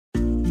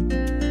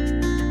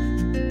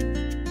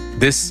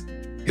This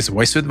is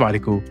voice with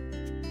Warikoo,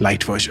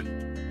 light version.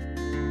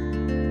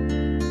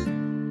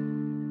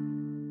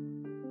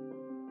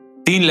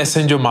 3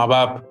 lesson जो माँ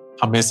बाप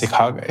हमें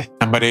सिखा गए।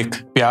 नंबर 1,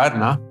 प्यार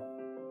ना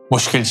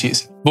मुश्किल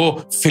चीज है।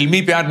 वो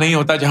फिल्मी प्यार नहीं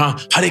होता जहां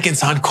हर एक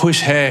इंसान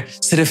खुश है,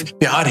 सिर्फ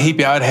प्यार ही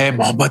प्यार है,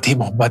 मोहब्बत ही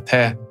मोहब्बत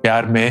है।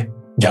 प्यार में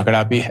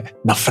झगड़ा भी है,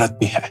 नफरत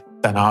भी है,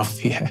 तनाव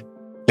भी है,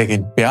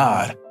 लेकिन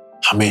प्यार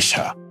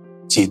हमेशा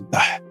जीतता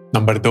है।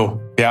 नंबर 2,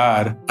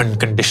 प्यार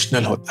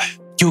अनकंडीशनल होता है,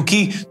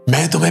 क्योंकि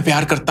मैं तुम्हें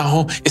प्यार करता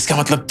हूं इसका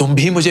मतलब तुम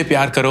भी मुझे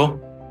प्यार करो।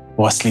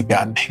 वो असली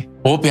प्यार नहीं,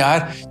 वो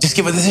प्यार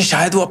जिसकी वजह से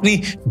शायद वो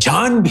अपनी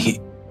जान भी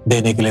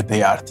देने के लिए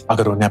तैयार थे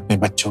अगर उन्हें अपने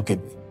बच्चों के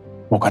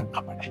लिए वो करना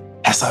पड़े।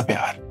 ऐसा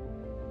प्यार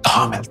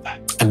कहाँ मिलता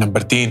है।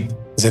 नंबर 3,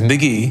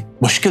 जिंदगी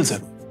मुश्किल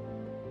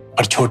जरूर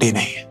पर छोटी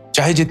नहीं है।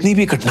 चाहे जितनी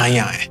भी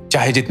कठिनाइयां आए,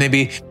 चाहे जितने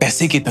भी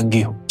पैसे की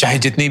तंगी हो, चाहे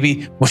जितनी भी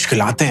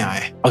मुश्किलातें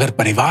आए, अगर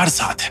परिवार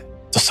साथ है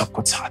तो सब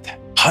कुछ साथ है।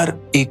 हर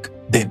एक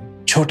दिन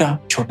छोटा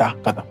छोटा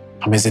कदम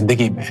हमें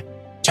जिंदगी में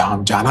जहां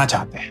हम जाना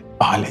चाहते हैं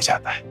वहां ले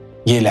जाता है।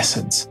 ये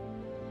लेसन्स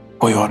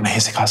कोई और नहीं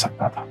सिखा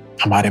सकता था,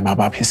 हमारे माँ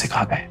बाप ही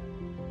सिखा गए।